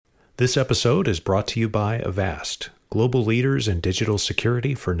This episode is brought to you by Avast, global leaders in digital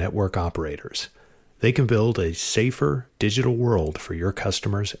security for network operators. They can build a safer digital world for your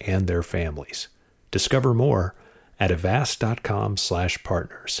customers and their families. Discover more at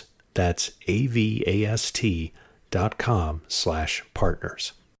avast.com/partners. That's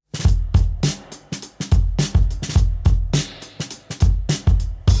avast.com/partners.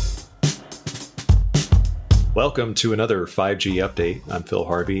 Welcome to another 5G update. I'm Phil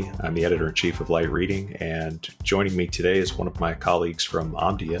Harvey. I'm the editor-in-chief of Light Reading, and joining me today is one of my colleagues from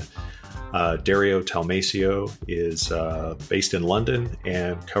Omdia. Dario Talmasio is based in London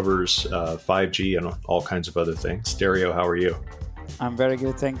and covers 5G and all kinds of other things. Dario, how are you? I'm very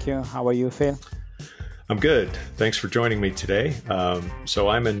good, thank you. How are you, Phil? I'm good. Thanks for joining me today. So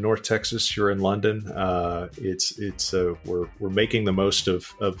I'm in North Texas. You're in London. We're making the most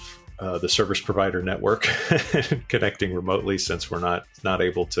of the service provider network, connecting remotely since we're not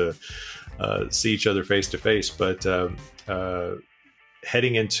able to see each other face to face. But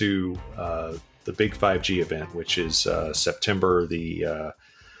heading into the big 5G event, which is September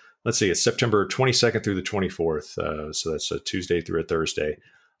it's September 22nd through the 24th. So that's a Tuesday through a Thursday.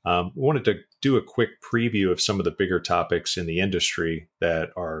 We wanted to do a quick preview of some of the bigger topics in the industry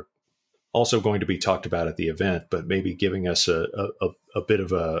that are also going to be talked about at the event, but maybe giving us a bit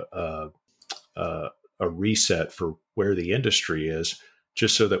of a reset for where the industry is,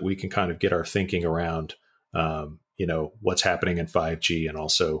 just so that we can kind of get our thinking around, what's happening in 5G, and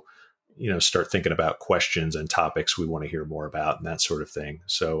also, start thinking about questions and topics we want to hear more about and that sort of thing.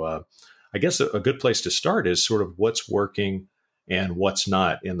 So I guess a good place to start is sort of what's working and what's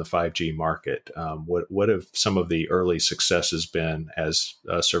not in the 5G market. What have some of the early successes been as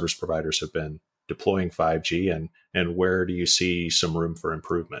service providers have been deploying 5G, and where do you see some room for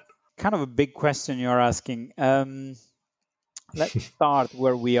improvement? Kind of a big question you're asking. Let's start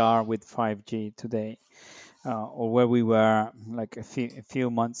where we are with 5G today, or where we were like a few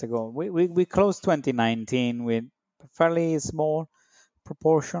months ago. We closed 2019 with a fairly small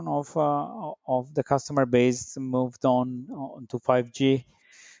proportion of the customer base moved on to 5G.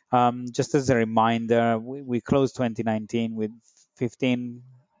 Just as a reminder, we closed 2019 with 15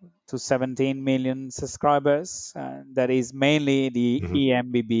 to 17 million subscribers. That is mainly the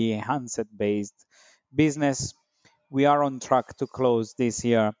eMBB handset-based business. We are on track to close this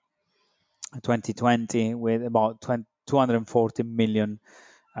year, 2020, with about 240 million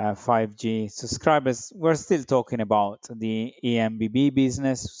 5G subscribers. We're still talking about the eMBB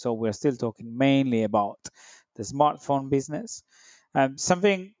business, so we're still talking mainly about the smartphone business. A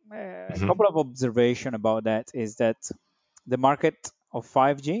couple of observations about that is that the market of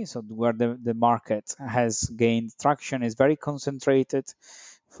 5G, so where the market has gained traction, is very concentrated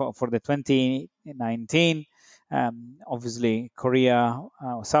for the 2019. Obviously,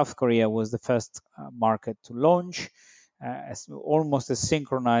 South Korea was the first market to launch, almost a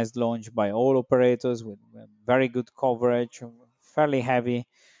synchronized launch by all operators with very good coverage, fairly heavy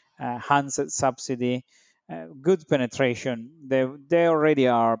handset subsidy, good penetration. They already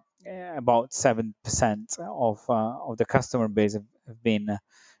are about 7% of the customer base have been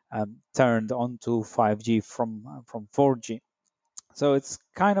turned onto 5G from 4G. So it's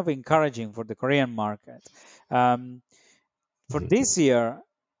kind of encouraging for the Korean market. For this year,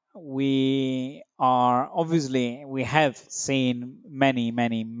 we have seen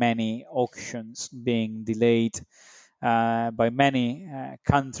many auctions being delayed by many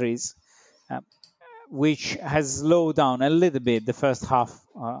countries, which has slowed down a little bit the first half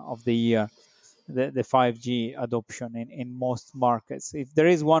of the year, the 5G adoption in most markets. If there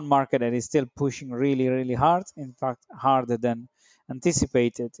is one market that is still pushing really hard, in fact harder than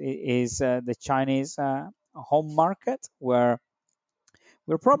anticipated, is the Chinese home market, where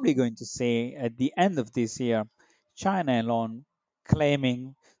we're probably going to see at the end of this year China alone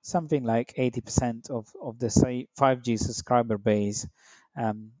claiming something like 80% of the 5G subscriber base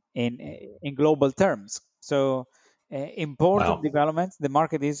in global terms. So important developments. The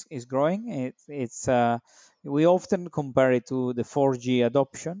market is growing. We often compare it to the 4G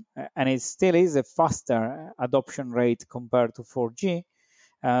adoption, and it still is a faster adoption rate compared to 4G.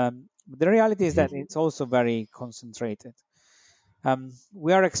 The reality is that it's also very concentrated.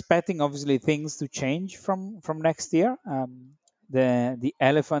 We are expecting, obviously, things to change from next year. The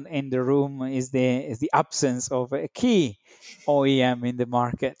elephant in the room is the absence of a key OEM in the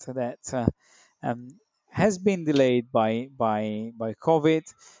market that has been delayed by COVID,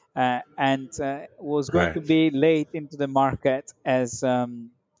 and was going to be late into the market as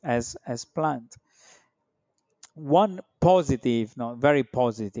planned. one positive note, very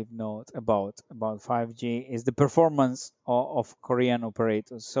positive note about 5G is the performance of Korean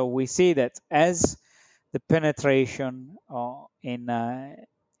operators. So we see that as the penetration in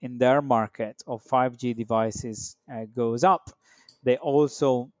their market of 5G devices goes up, they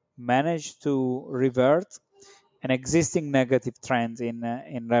also manage to revert an existing negative trend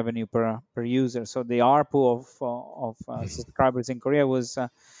in revenue per user. So the ARPU of subscribers in Korea was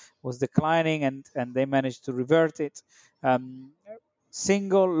declining, and they managed to revert it. Um,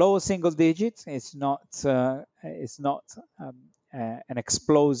 low single digits. It's not an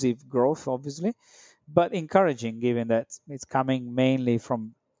explosive growth, obviously, but encouraging given that it's coming mainly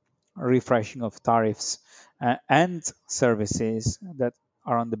from refreshing of tariffs and services that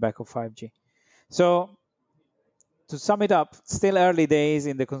are on the back of 5G. So to sum it up, still early days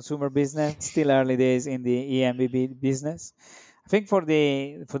in the consumer business, still early days in the EMBB business. I think for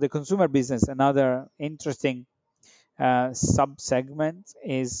the consumer business, another interesting sub-segment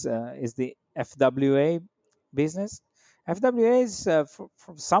is the FWA business. FWA is for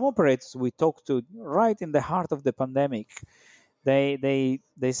some operators we talked to right in the heart of the pandemic. They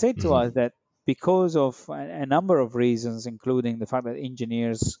say to Hmm. us that because of a number of reasons, including the fact that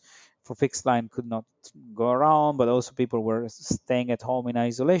engineers for fixed line could not go around, but also people were staying at home in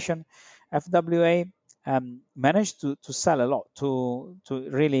isolation, FWA managed to sell a lot, to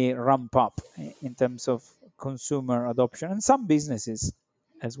really ramp up in terms of consumer adoption, and some businesses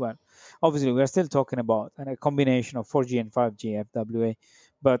as well. Obviously, we are still talking about a combination of 4G and 5G FWA,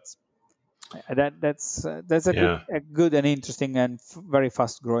 but that's a good Yeah. a good and interesting and very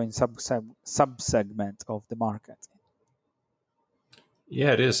fast growing sub segment of the market.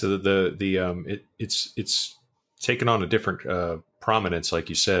 Yeah, it is. So it's taken on a different prominence, like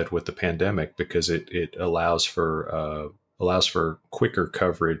you said, with the pandemic because it allows for quicker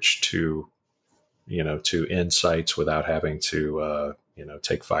coverage to to end sites without having to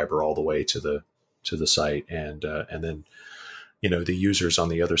take fiber all the way to the site, and then the users on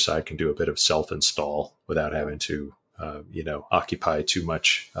the other side can do a bit of self install without having to occupy too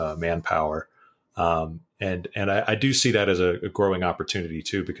much manpower. And I do see that as a growing opportunity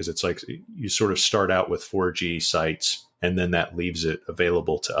too, because it's like you sort of start out with 4G sites, and then that leaves it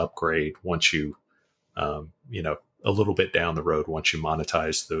available to upgrade once a little bit down the road, once you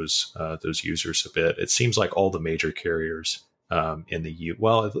monetize those users a bit. It seems like all the major carriers in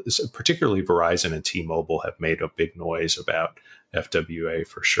the particularly Verizon and T-Mobile have made a big noise about FWA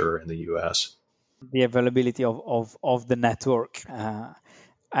for sure in the U.S. The availability of the network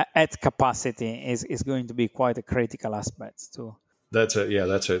at capacity is going to be quite a critical aspect too. That's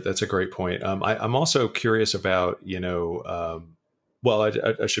a great point. I'm also curious about I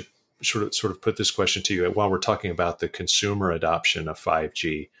should sort of put this question to you while we're talking about the consumer adoption of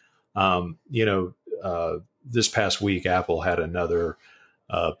 5G. This past week, Apple had another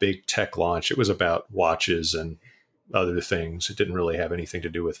big tech launch. It was about watches and other things. It didn't really have anything to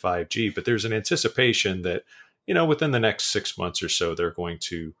do with 5G, but there's an anticipation that within the next 6 months or so, they're going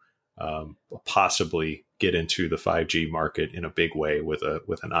to possibly get into the 5G market in a big way with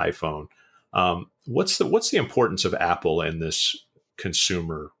an iPhone. What's the importance of Apple in this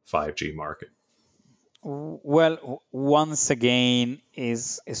consumer 5G market? Well, once again,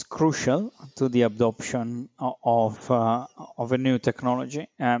 is crucial to the adoption of a new technology.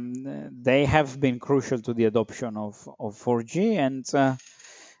 They have been crucial to the adoption of 4G,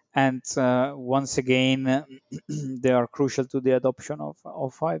 and once again, they are crucial to the adoption of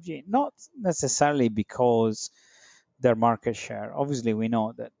 5G. Not necessarily because their market share. Obviously, we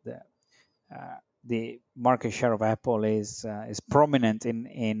know that the market share of Apple is prominent in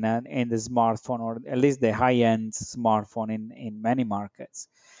the smartphone, or at least the high end smartphone in many markets.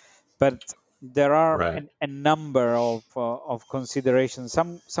 But there are Right. a number of considerations,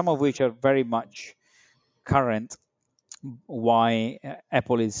 some of which are very much current. Why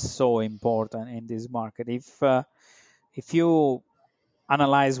Apple is so important in this market? If you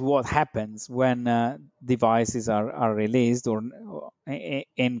analyze what happens when devices are released, or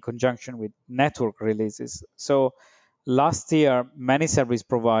in conjunction with network releases. So last year, many service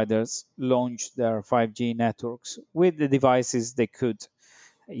providers launched their 5G networks with the devices they could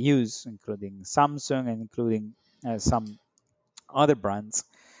use, including Samsung and including some other brands.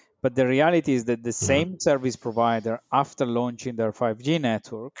 But the reality is that the Mhm. same service provider, after launching their 5G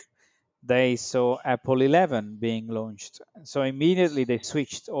network, they saw Apple 11 being launched. So immediately they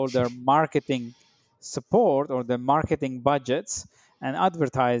switched all their marketing support, or their marketing budgets and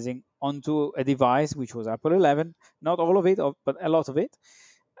advertising, onto a device which was Apple 11, not all of it, but a lot of it,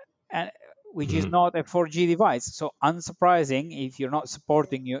 and which is Mhm. not a 4G device. So unsurprising, if you're not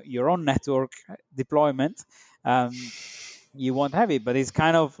supporting your own network deployment, you won't have it. But it's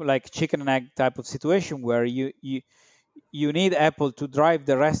kind of like chicken and egg type of situation where you need Apple to drive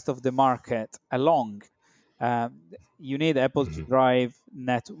the rest of the market along. You need Apple to Mhm. drive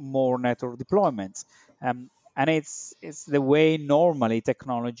more network deployments, and it's the way normally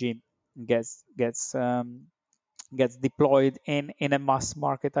technology gets deployed in a mass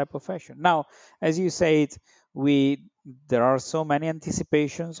market type of fashion. Now, as you said, we there are so many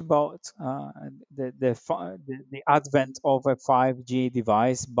anticipations about the advent of a 5G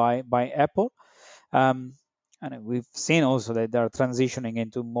device by Apple. Um, and we've seen also that they're transitioning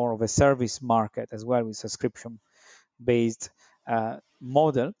into more of a service market as well with subscription based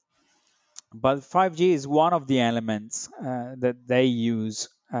model. But 5G is one of the elements that they use,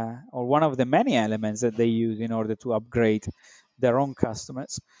 or one of the many elements that they use in order to upgrade their own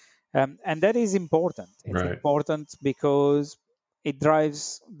customers. And that is important. It's Right. important because it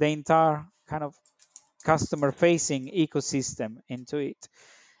drives the entire kind of customer facing ecosystem into it.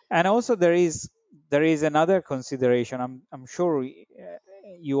 And also there is another consideration. I'm sure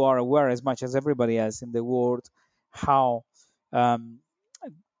you are aware as much as everybody else in the world how um,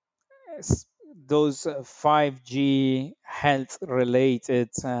 those 5G health related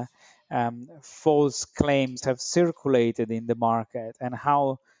false claims have circulated in the market, and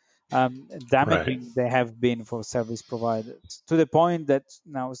how Right. damaging they have been for service providers, to the point that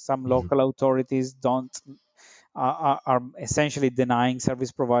now some Mhm. local authorities don't are essentially denying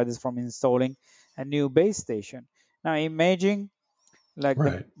service providers from installing a new base station. Now imagine like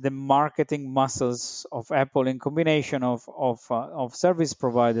the Right. the marketing muscles of Apple in combination of service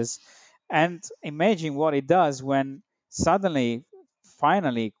providers, and imagine what it does when suddenly,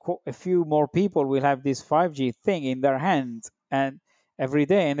 finally, a few more people will have this 5G thing in their hand and every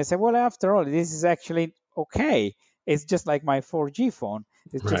day, and they say, well, after all, this is actually okay. It's just like my 4G phone.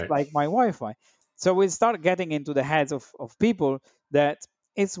 It's just Right. like my Wi-Fi. So we start getting into the heads of people that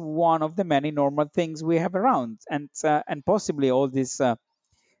it's one of the many normal things we have around, and possibly all these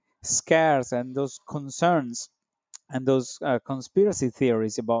scares and those concerns and those conspiracy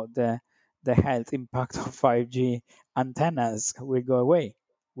theories about the health impact of 5G antennas will go away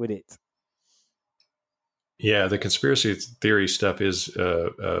with it. Yeah, the conspiracy theory stuff is.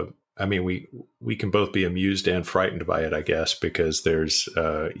 I mean, we can both be amused and frightened by it, I guess, because there's,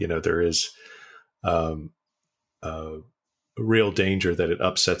 there is um, uh, real danger that it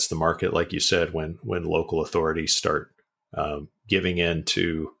upsets the market, like you said, when local authorities start giving in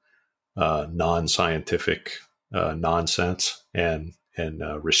to non-scientific nonsense and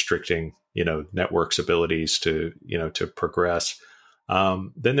restricting networks' abilities to progress.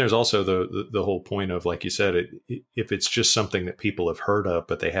 Then there's also the whole point of, like you said, if it's just something that people have heard of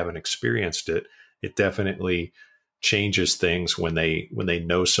but they haven't experienced it, it definitely changes things when they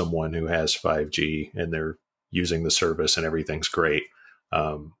know someone who has 5G and they're using the service and everything's great,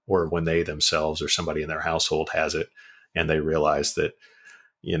 or when they themselves or somebody in their household has it and they realize that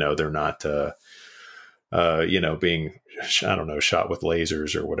they're not being, I don't know, shot with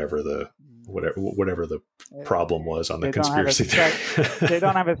lasers or whatever the problem was on the They don't have conspiracy they theory.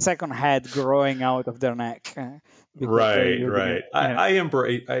 don't have a second head growing out of their neck because they're Right, using right. it. I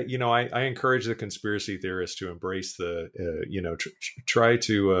embrace. I encourage the conspiracy theorists to embrace try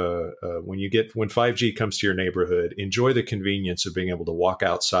to when 5G comes to your neighborhood, enjoy the convenience of being able to walk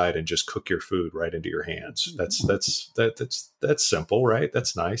outside and just cook your food right into your hands. That's simple, right?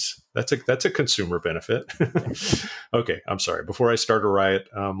 That's nice. That's a consumer benefit. Okay, I'm sorry. Before I start a riot,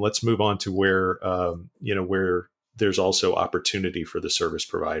 let's move on to where there's also opportunity for the service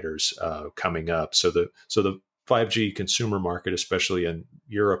providers coming up. So the 5G consumer market, especially in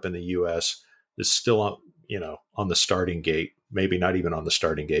Europe and the US, is still on the starting gate. Maybe not even on the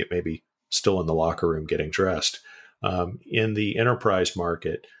starting gate. Maybe still in the locker room getting dressed. In the enterprise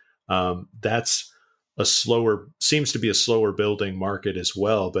market, that's seems to be a slower building market as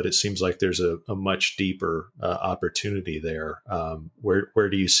well. But it seems like there's a much deeper opportunity there. Where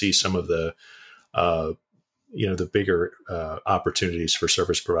do you see some of uh, the bigger opportunities for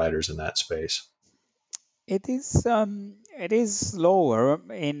service providers in that space? It is slower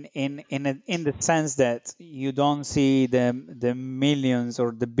in the sense that you don't see the millions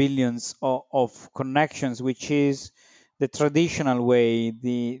or the billions of connections, which is the traditional way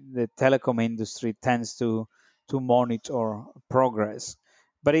the telecom industry tends to monitor progress.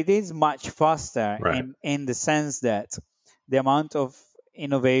 But it is much faster Right. in the sense that the amount of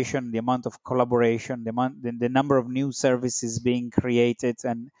innovation, the amount of collaboration, the number of new services being created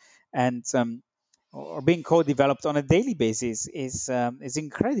and or being co-developed on a daily basis is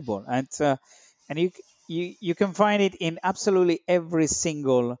incredible, and you can find it in absolutely every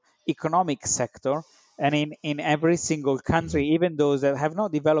single economic sector, And in every single country, even those that have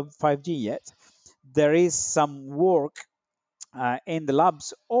not developed 5G yet, there is some work in the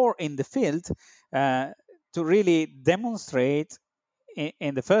labs or in the field to really demonstrate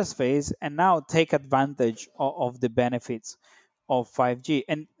in the first phase and now take advantage of the benefits of 5G.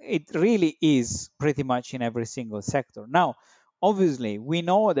 And it really is pretty much in every single sector. Now, obviously, we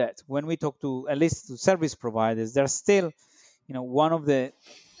know that when we talk to at least to service providers, they're still, one of the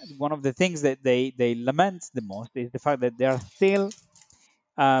things that they lament the most is the fact that they are still,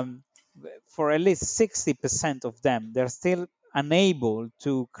 for at least 60% of them, they're still unable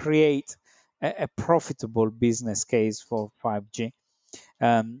to create a profitable business case for 5G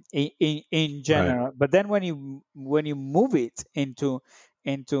in general. Right. But then when you move it into the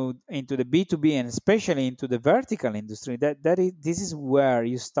B2B and especially into the vertical industry, this is where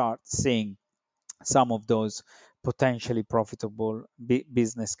you start seeing some of those potentially profitable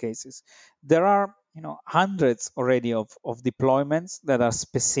business cases. There are hundreds already of deployments that are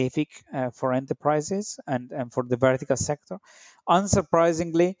specific for enterprises and for the vertical sector.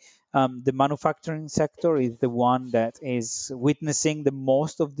 Unsurprisingly, the manufacturing sector is the one that is witnessing the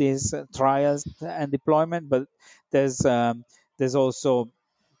most of these trials and deployment, but there's also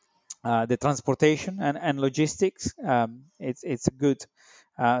the transportation and logistics. It's a good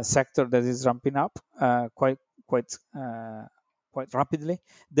sector that is ramping up quite quite rapidly.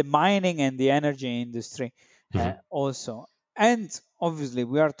 The mining and the energy industry also. And obviously,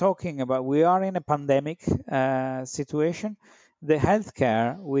 we are in a pandemic situation. The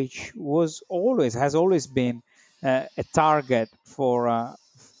healthcare, which has always been a target for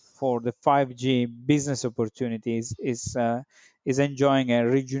the 5G business opportunities, is enjoying a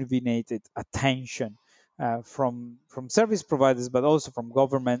rejuvenated attention from service providers, but also from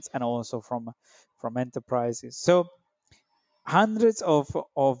governments and also from enterprises. So hundreds of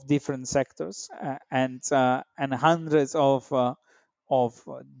different sectors and hundreds of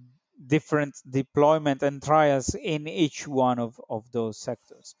different deployment and trials in each one of those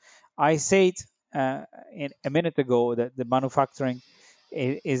sectors. I said a minute ago that the manufacturing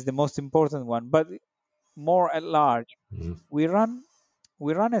is the most important one, but more at large, we run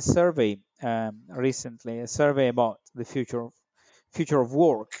a survey recently, a survey about the future of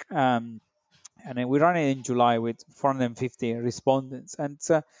work, and we ran it in July with 450 respondents. And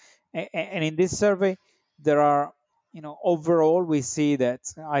in this survey, there are, overall, we see that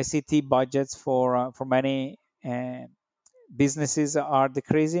ICT budgets for many businesses are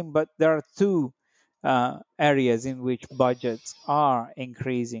decreasing, but there are two areas in which budgets are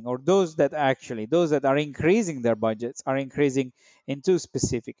increasing, or those that are increasing their budgets are increasing in two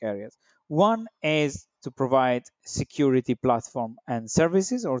specific areas. One is to provide security platform and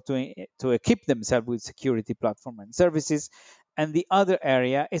services, or to equip themselves with security platform and services, and the other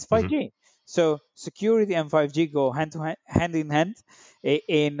area is 5G. So security and 5G go hand in hand Right.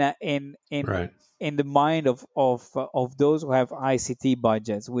 in the mind of those who have ICT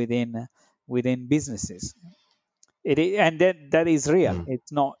budgets within businesses. And that is real.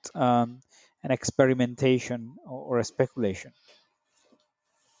 It's not an experimentation or a speculation.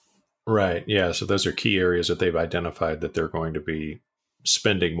 Right. Yeah. So those are key areas that they've identified that they're going to be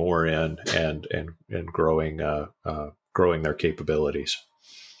spending more in and growing growing their capabilities.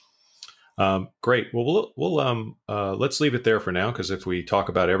 Great. Well, we'll let's leave it there for now, because if we talk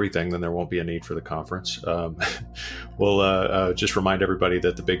about everything, then there won't be a need for the conference. We'll just remind everybody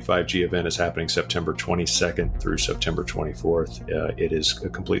that the Big 5G event is happening September 22nd through September 24th. It is a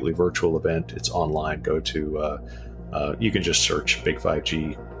completely virtual event. It's online. Go to you can just search Big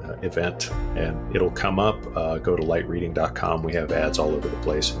 5G event and it'll come up. Go to lightreading.com. We have ads all over the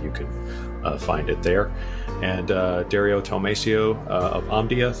place, and you can find it there. And Dario Talmasio of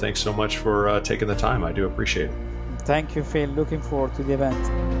Omdia, thanks so much for taking the time. I do appreciate it. Thank you, Phil. Looking forward to the event.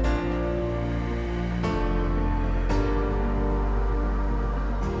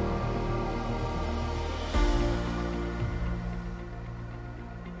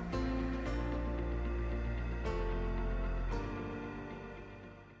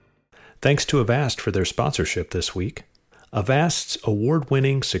 Thanks to Avast for their sponsorship this week. Avast's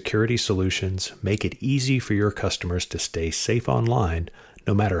award-winning security solutions make it easy for your customers to stay safe online,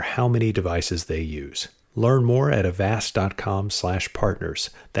 no matter how many devices they use. Learn more at avast.com/partners.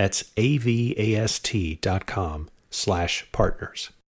 That's avast.com/partners.